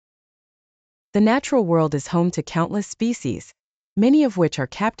The natural world is home to countless species, many of which are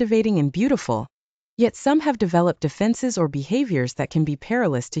captivating and beautiful, yet some have developed defenses or behaviors that can be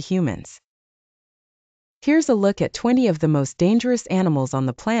perilous to humans. Here's a look at 20 of the most dangerous animals on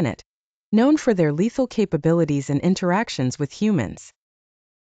the planet, known for their lethal capabilities and interactions with humans.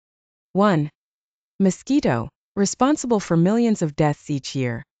 1. Mosquito, responsible for millions of deaths each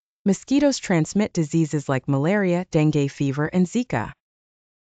year. Mosquitoes transmit diseases like malaria, dengue fever, and Zika.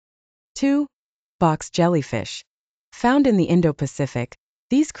 2. Box jellyfish. Found in the Indo-Pacific,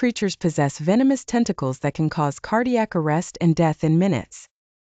 these creatures possess venomous tentacles that can cause cardiac arrest and death in minutes.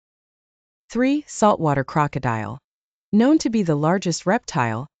 3. Saltwater crocodile. Known to be the largest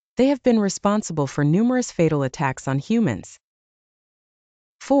reptile, they have been responsible for numerous fatal attacks on humans.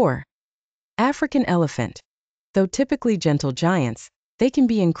 4. African elephant. Though typically gentle giants, they can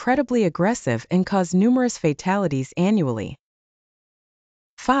be incredibly aggressive and cause numerous fatalities annually.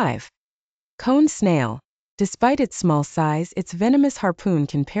 5. Cone snail. Despite its small size, its venomous harpoon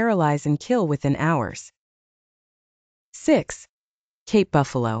can paralyze and kill within hours. 6. Cape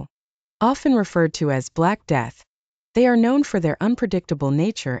buffalo. Often referred to as Black Death, they are known for their unpredictable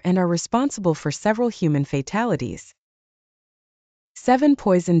nature and are responsible for several human fatalities. 7.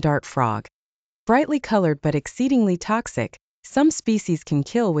 Poison dart frog. Brightly colored but exceedingly toxic, some species can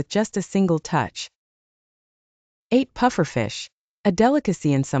kill with just a single touch. 8. Pufferfish. A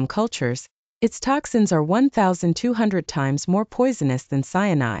delicacy in some cultures, its toxins are 1,200 times more poisonous than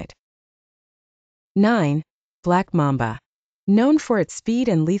cyanide. 9. Black mamba. Known for its speed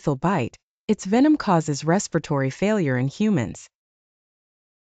and lethal bite, its venom causes respiratory failure in humans.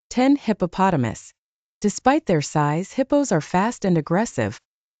 10. Hippopotamus. Despite their size, hippos are fast and aggressive,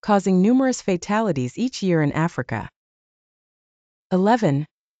 causing numerous fatalities each year in Africa. 11.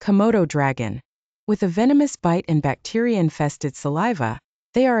 Komodo dragon. With a venomous bite and bacteria-infested saliva,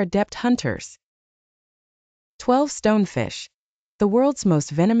 they are adept hunters. 12. Stonefish. The world's most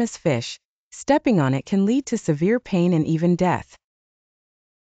venomous fish, stepping on it can lead to severe pain and even death.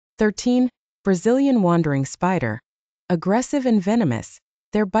 13. Brazilian wandering spider. Aggressive and venomous,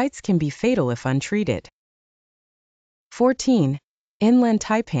 their bites can be fatal if untreated. 14. Inland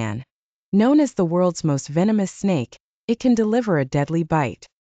taipan. Known as the world's most venomous snake, it can deliver a deadly bite.